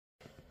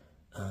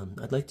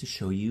I'd like to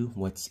show you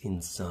what's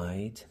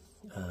inside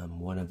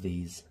one of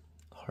these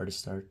hard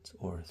start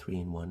or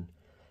 3-in-1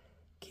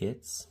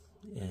 kits,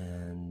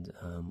 and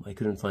I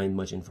couldn't find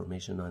much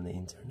information on the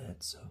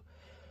internet, so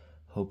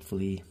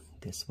hopefully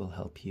this will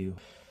help you.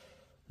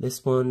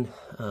 This one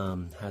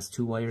has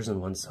 2 wires on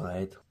one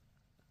side,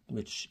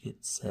 which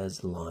it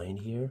says line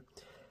here,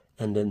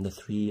 and then the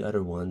 3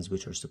 other ones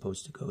which are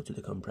supposed to go to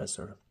the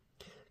compressor.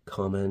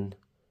 Common,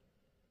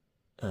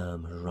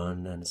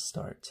 run, and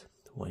start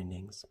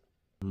windings.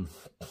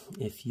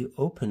 If you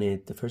open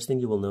it, the first thing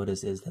you will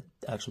notice is that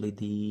actually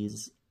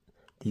these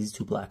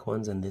 2 black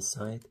ones on this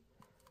side,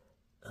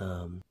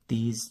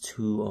 these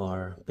 2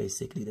 are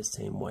basically the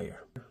same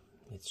wire.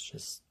 It's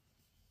just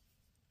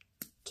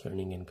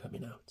turning and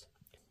coming out.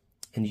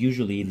 And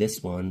usually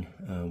this one,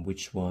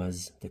 which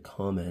was the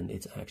common,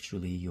 it's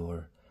actually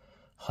your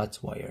hot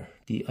wire.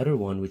 The other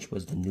one, which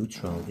was the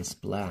neutral, this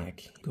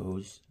black,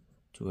 goes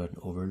to an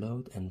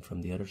overload, and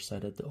from the other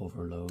side of the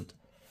overload,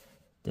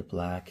 the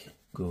black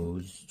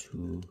goes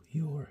to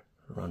your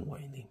run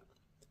winding,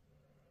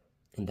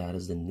 and that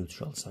is the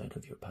neutral side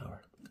of your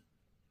power.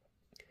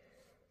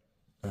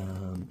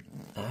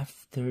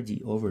 After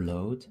the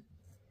overload,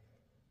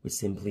 we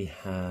simply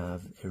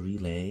have a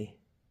relay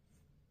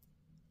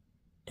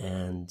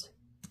and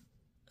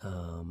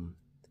a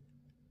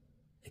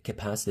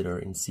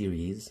capacitor in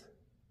series,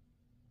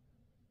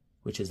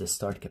 which is a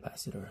start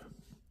capacitor,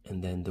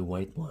 and then the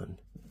white one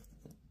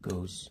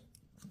goes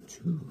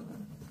to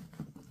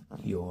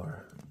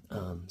your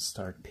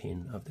start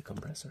pin of the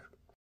compressor.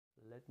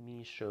 Let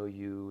me show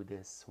you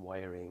this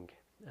wiring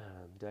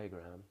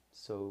diagram.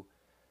 So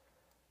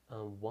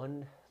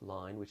one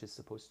line, which is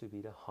supposed to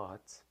be the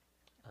hot,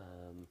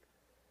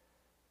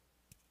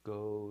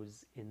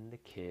 goes in the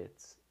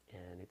kit,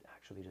 and it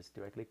actually just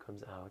directly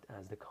comes out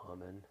as the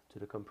common to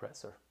the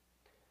compressor.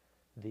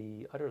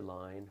 The other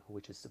line,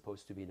 which is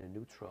supposed to be the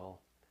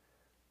neutral,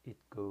 it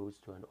goes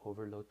to an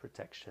overload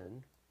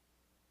protection,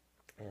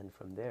 and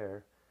from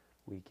there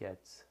we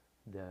get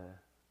the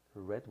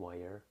red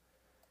wire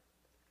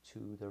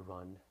to the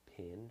run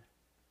pin,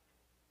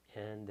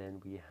 and then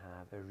we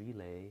have a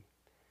relay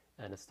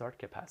and a start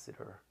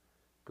capacitor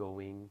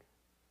going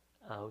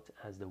out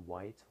as the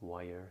white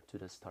wire to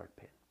the start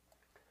pin.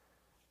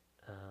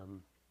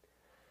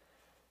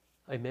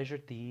 I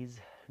measured these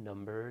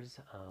numbers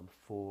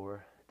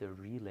for the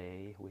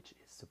relay, which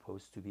is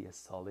supposed to be a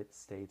solid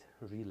state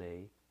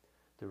relay.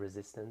 The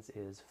resistance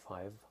is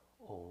 5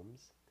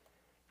 ohms,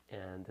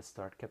 and the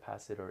start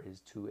capacitor is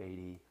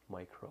 280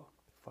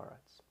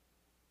 microfarads.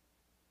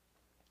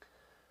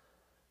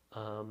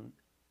 On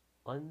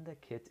the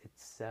kit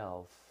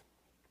itself,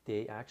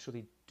 they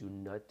actually do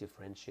not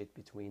differentiate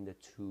between the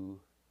 2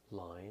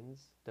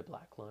 lines, the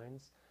black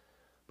lines,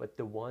 but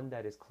the one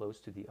that is close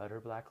to the other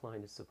black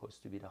line is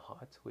supposed to be the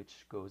hot,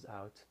 which goes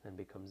out and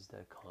becomes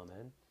the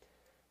common,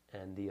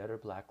 and the other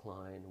black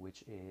line,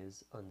 which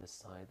is on the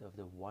side of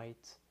the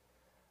white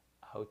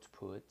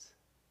output,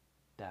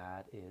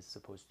 that is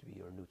supposed to be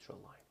your neutral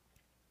line.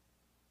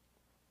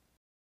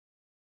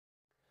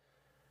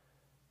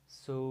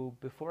 So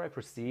before I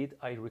proceed,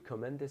 I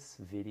recommend this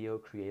video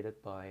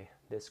created by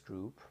this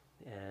group,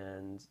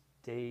 and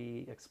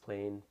they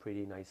explain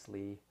pretty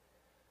nicely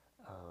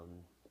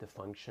the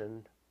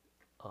function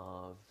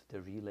of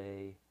the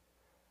relay,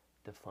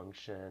 the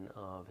function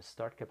of a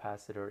start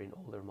capacitor in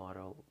older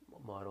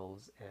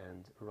models,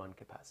 and run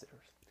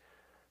capacitors.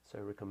 So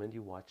I recommend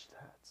you watch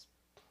that.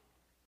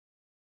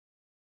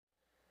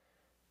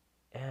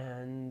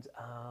 And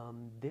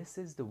this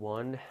is the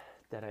one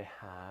that I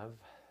have.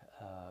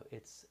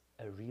 It's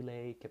a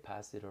relay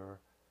capacitor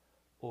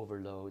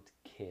overload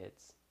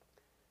kit,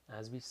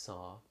 as we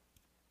saw.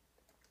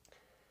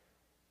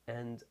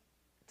 And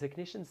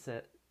technicians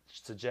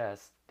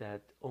suggest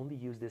that only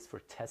use this for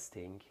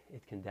testing.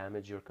 It can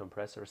damage your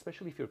compressor,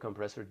 especially if your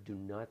compressor do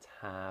not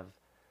have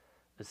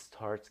a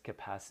start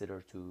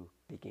capacitor to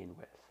begin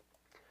with.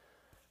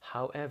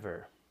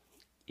 However,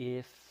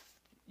 if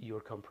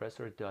your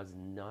compressor does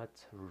not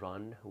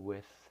run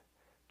with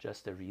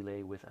just a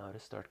relay without a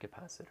start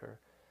capacitor,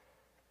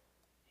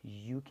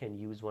 you can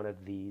use one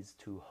of these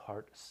to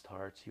hard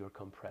start your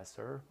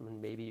compressor, and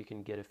maybe you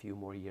can get a few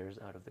more years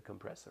out of the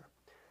compressor.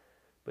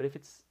 But if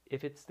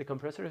it's the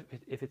compressor,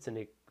 if it's in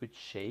a good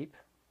shape,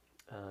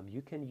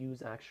 you can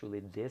use actually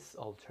this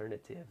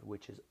alternative,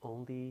 which is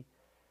only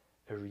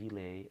a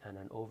relay and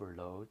an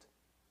overload,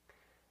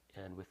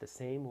 and with the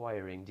same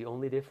wiring. The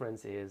only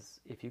difference is,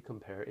 if you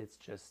compare, it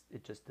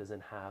just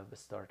doesn't have a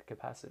start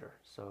capacitor.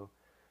 So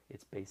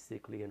it's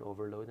basically an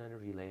overload and a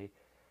relay,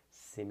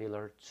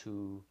 similar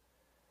to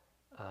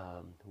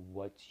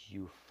what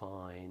you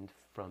find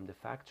from the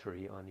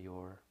factory on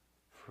your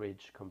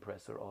fridge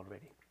compressor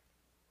already.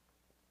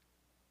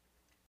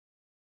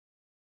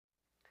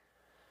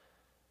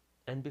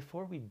 And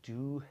before we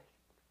do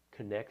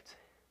connect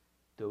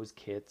those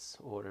kits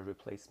or a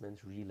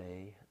replacement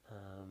relay,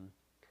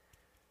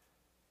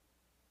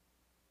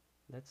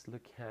 let's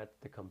look at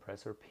the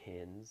compressor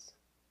pins.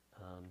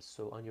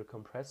 So on your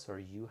compressor,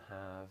 you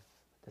have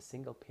the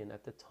single pin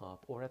at the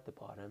top or at the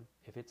bottom.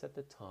 If it's at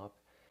the top,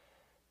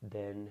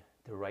 then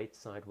the right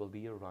side will be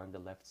your run, the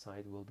left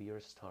side will be your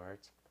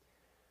start.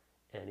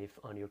 And if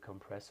on your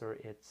compressor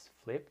it's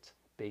flipped,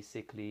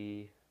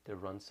 basically the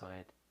run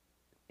side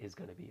is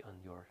going to be on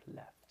your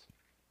left.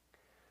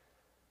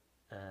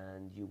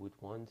 And you would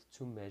want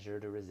to measure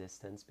the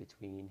resistance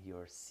between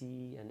your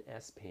C and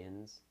S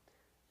pins.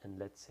 And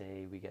let's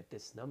say we get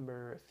this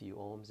number, a few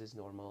ohms is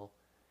normal.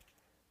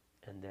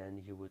 And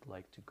then you would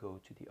like to go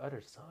to the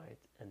other side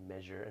and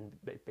measure. And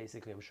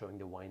basically I'm showing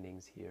the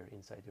windings here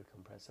inside your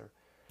compressor.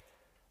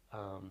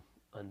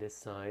 On this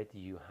side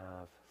you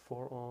have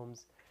 4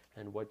 ohms.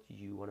 And what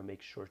you want to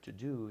make sure to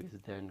do is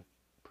then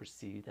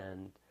proceed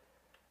and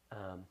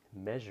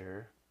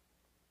measure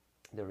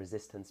the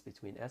resistance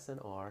between S and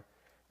R,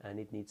 and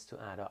it needs to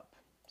add up.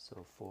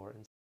 So 4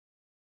 and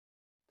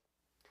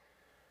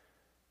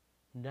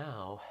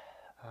now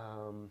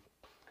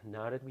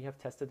that we have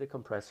tested the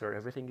compressor,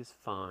 everything is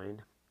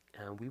fine,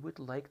 and we would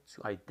like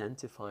to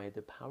identify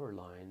the power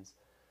lines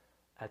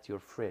at your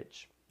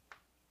fridge.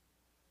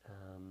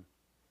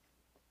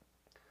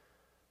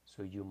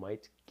 So you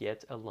might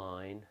get a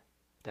line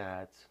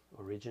that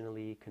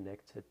originally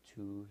connected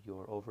to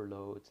your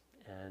overload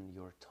and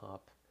your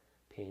top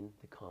pin,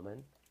 the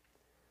common,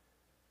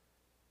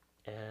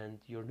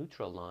 and your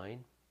neutral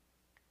line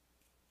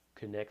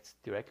connects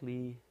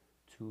directly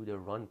to the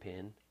run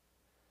pin,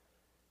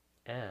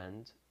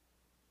 and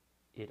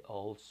it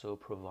also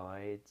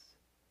provides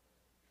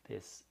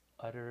this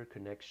other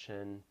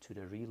connection to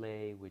the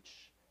relay,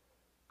 which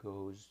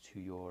goes to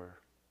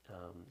your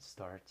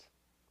start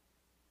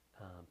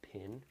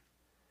pin.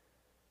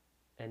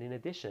 And in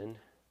addition,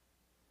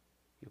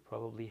 you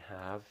probably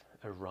have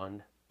a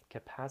run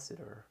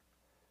capacitor,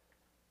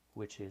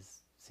 which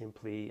is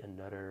simply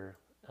another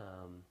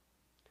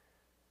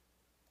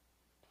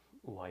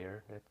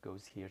wire that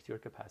goes here to your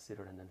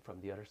capacitor, and then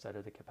from the other side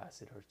of the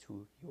capacitor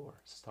to your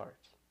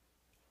start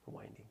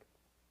winding.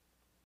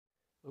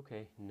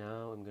 Okay,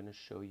 now I'm going to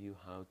show you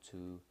how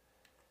to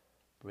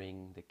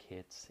bring the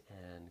kit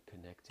and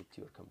connect it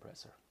to your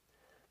compressor.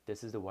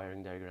 This is the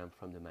wiring diagram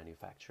from the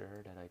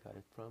manufacturer that I got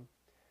it from.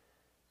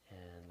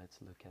 And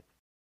let's look at.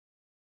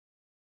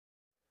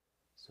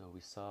 So we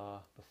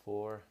saw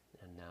before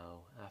and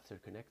now after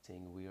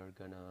connecting, we are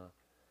gonna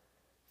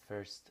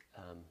first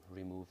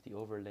remove the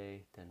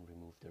overlay, then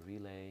remove the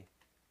relay,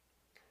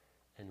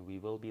 and we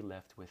will be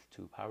left with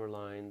 2 power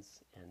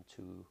lines and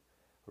 2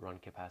 run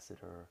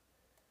capacitor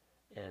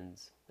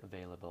ends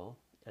available.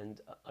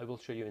 And I will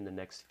show you in the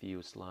next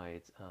few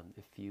slides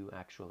a few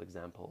actual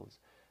examples,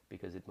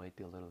 because it might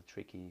be a little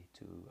tricky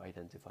to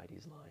identify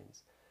these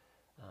lines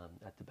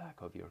at the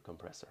back of your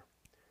compressor.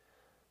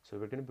 So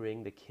we're going to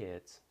bring the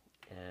kit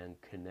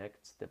and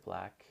connect the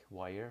black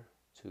wire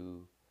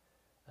to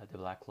the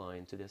black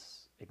line to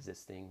this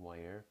existing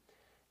wire,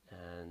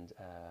 and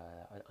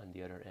on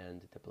the other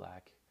end the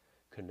black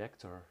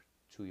connector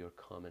to your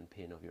common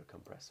pin of your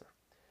compressor.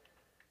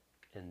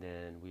 And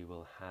then we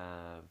will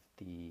have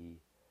the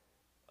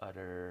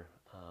other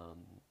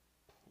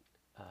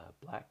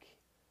black,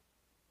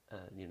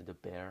 the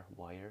bare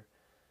wire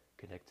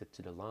connected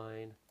to the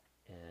line.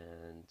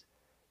 And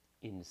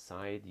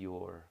inside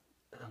your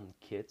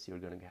kits, you're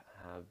going to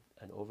have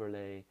an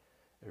overlay,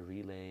 a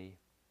relay,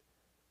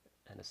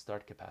 and a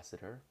start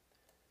capacitor.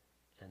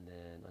 And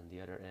then on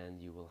the other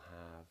end, you will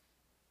have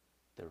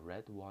the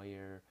red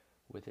wire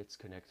with its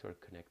connector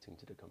connecting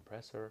to the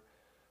compressor,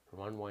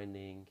 run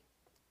winding,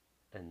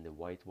 and the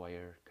white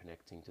wire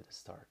connecting to the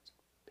start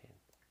pin.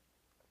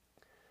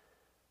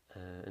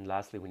 And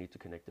lastly, we need to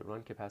connect the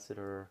run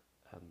capacitor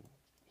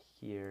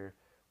here,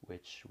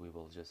 which we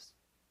will just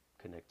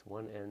connect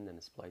one end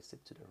and splice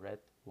it to the red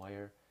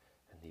wire,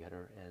 and the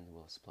other end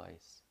will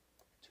splice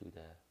to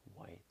the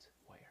white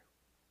wire.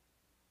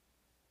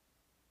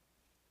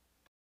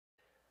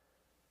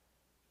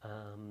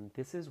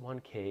 This is one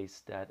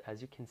case that,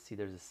 as you can see,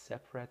 there's a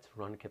separate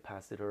run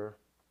capacitor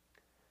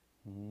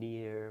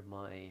near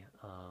my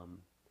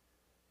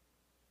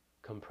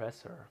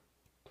compressor,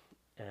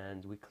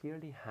 and we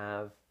clearly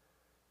have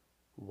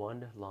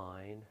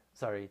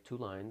two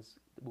lines,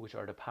 which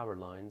are the power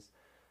lines,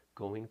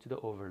 going to the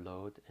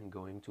overload and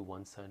going to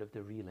one side of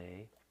the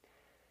relay.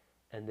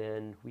 And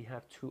then we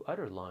have 2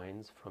 other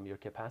lines from your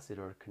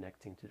capacitor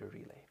connecting to the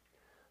relay.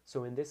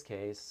 So in this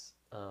case,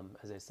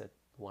 as I said,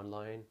 1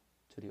 line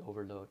to the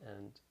overload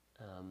and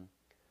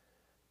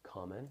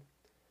common.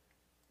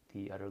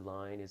 The other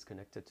line is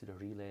connected to the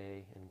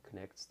relay and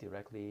connects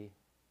directly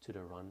to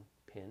the run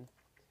pin.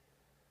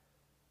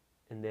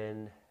 And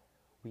then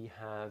we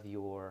have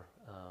your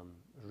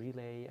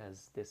relay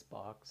as this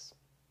box,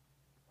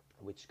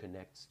 which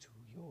connects to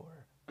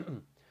your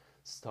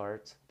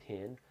start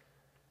pin.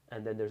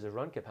 And then there's a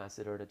run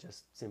capacitor that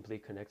just simply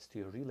connects to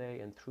your relay,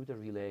 and through the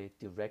relay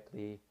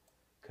directly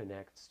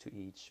connects to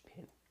each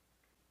pin.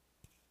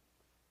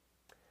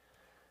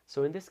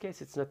 So in this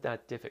case, it's not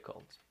that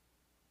difficult.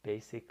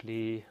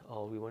 Basically,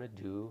 all we want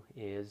to do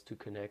is to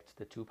connect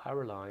the 2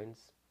 power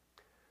lines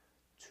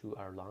to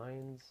our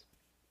lines,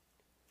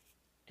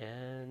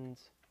 and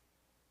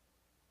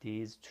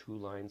these two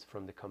lines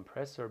from the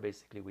compressor,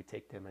 basically we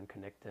take them and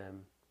connect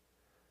them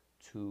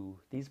to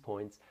these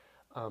points.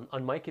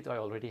 On my kit I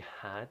already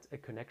had a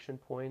connection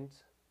point,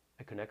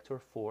 a connector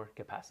for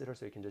capacitor,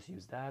 so you can just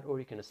use that, or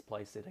you can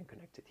splice it and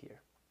connect it here.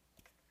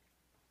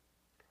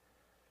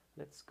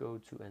 Let's go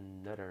to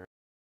another.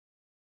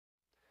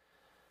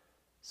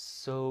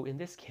 So in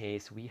this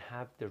case we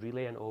have the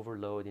relay and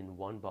overload in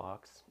one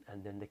box,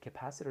 and then the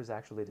capacitor is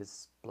actually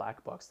this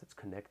black box that's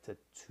connected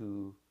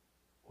to,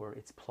 or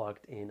it's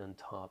plugged in on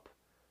top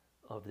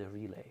of the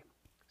relay.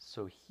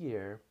 So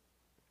here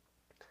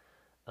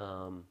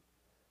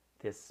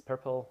this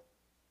purple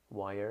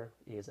wire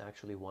is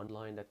actually one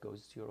line that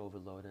goes to your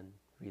overload and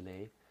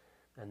relay,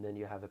 and then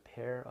you have a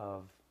pair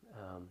of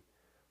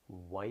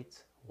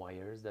white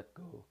wires that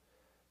go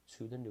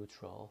to the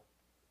neutral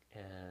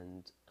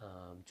and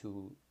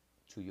to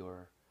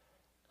your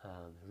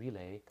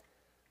relay,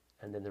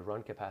 and then the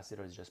run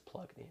capacitor is just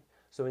plugged in.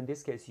 So in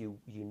this case you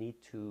need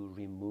to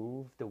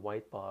remove the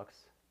white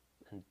box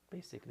and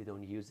basically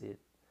don't use it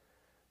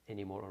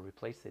anymore or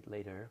replace it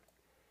later,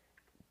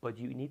 but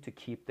you need to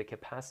keep the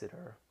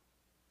capacitor,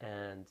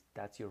 and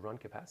that's your run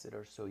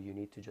capacitor, so you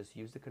need to just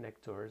use the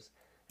connectors,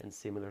 and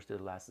similar to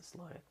the last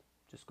slide,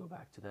 just go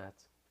back to that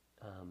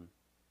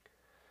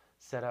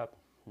setup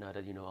now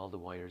that you know all the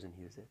wires and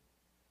use it.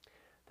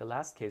 The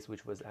last case,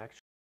 which was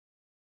actually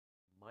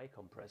my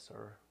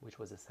compressor, which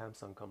was a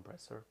Samsung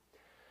compressor,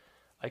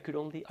 I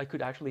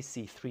could actually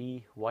see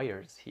 3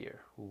 wires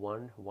here,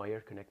 1 wire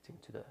connecting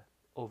to the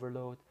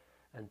overload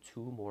and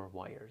 2 more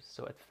wires.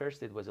 So at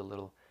first it was a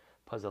little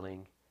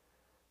puzzling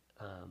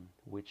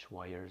which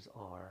wires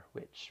are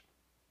which.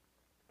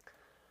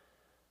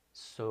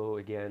 So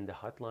again, the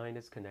hot line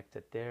is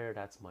connected there,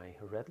 that's my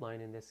red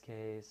line in this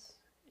case,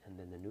 and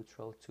then the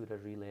neutral to the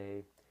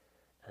relay,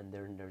 and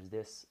then there's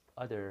this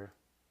other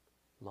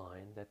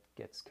line that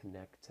gets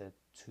connected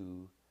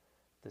to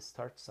the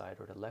start side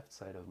or the left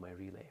side of my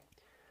relay.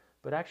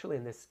 But actually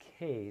in this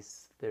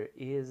case there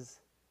is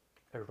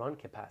a run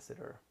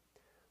capacitor,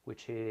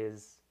 which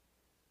is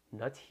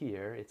not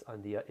here,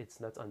 it's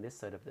not on this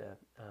side of the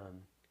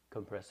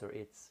compressor,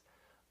 it's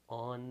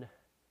on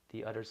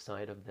the other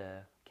side of the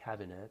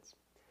cabinet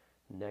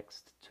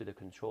next to the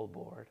control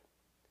board.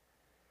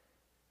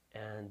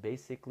 And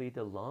basically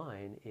the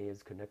line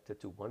is connected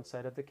to one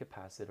side of the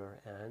capacitor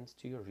and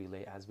to your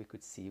relay. As we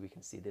can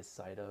see this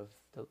side of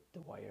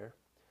the wire,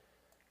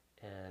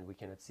 and we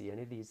cannot see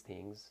any of these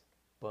things,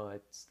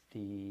 but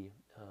the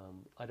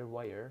other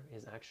wire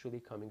is actually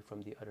coming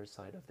from the other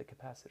side of the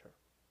capacitor.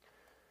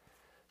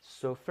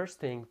 So first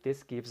thing,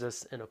 this gives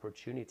us an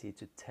opportunity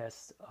to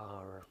test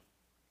our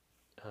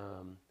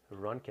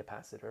run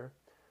capacitor.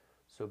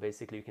 So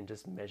basically you can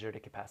just measure the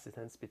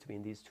capacitance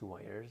between these two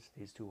wires,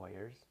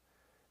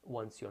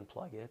 once you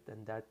unplug it,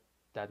 and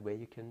that way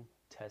you can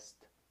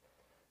test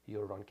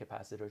your run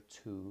capacitor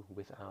too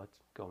without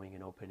going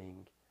and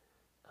opening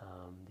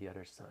the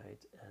other side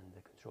and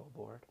the control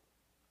board.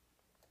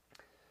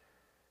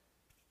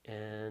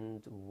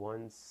 And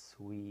once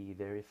we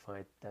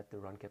verified that the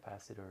run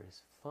capacitor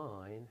is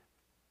fine,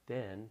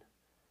 then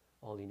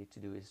all you need to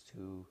do is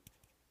to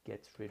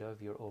get rid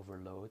of your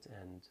overload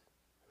and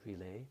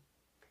relay,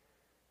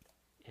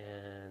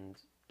 and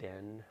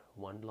then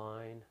one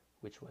line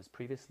which was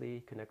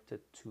previously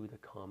connected to the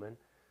common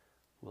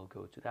will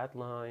go to that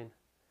line.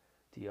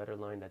 The other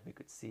line that we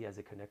could see as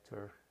a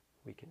connector,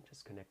 we can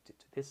just connect it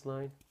to this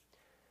line,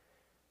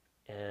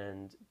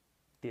 and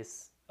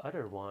this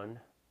other one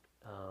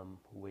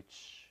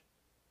which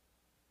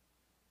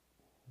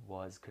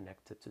was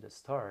connected to the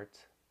start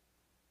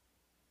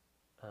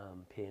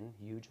pin,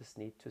 you just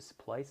need to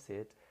splice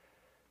it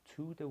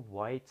to the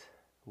white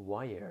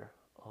wire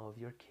of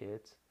your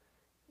kit,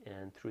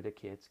 and through the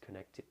kit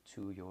connect it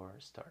to your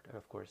start. And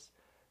of course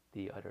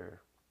the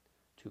other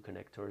 2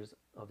 connectors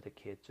of the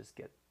kit just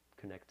get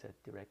connected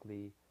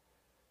directly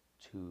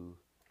to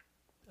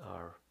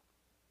our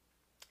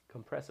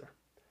compressor.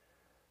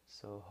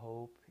 So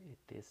hope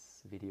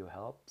this video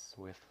helps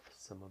with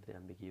some of the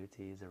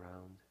ambiguities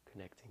around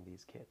connecting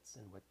these kits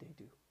and what they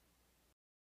do.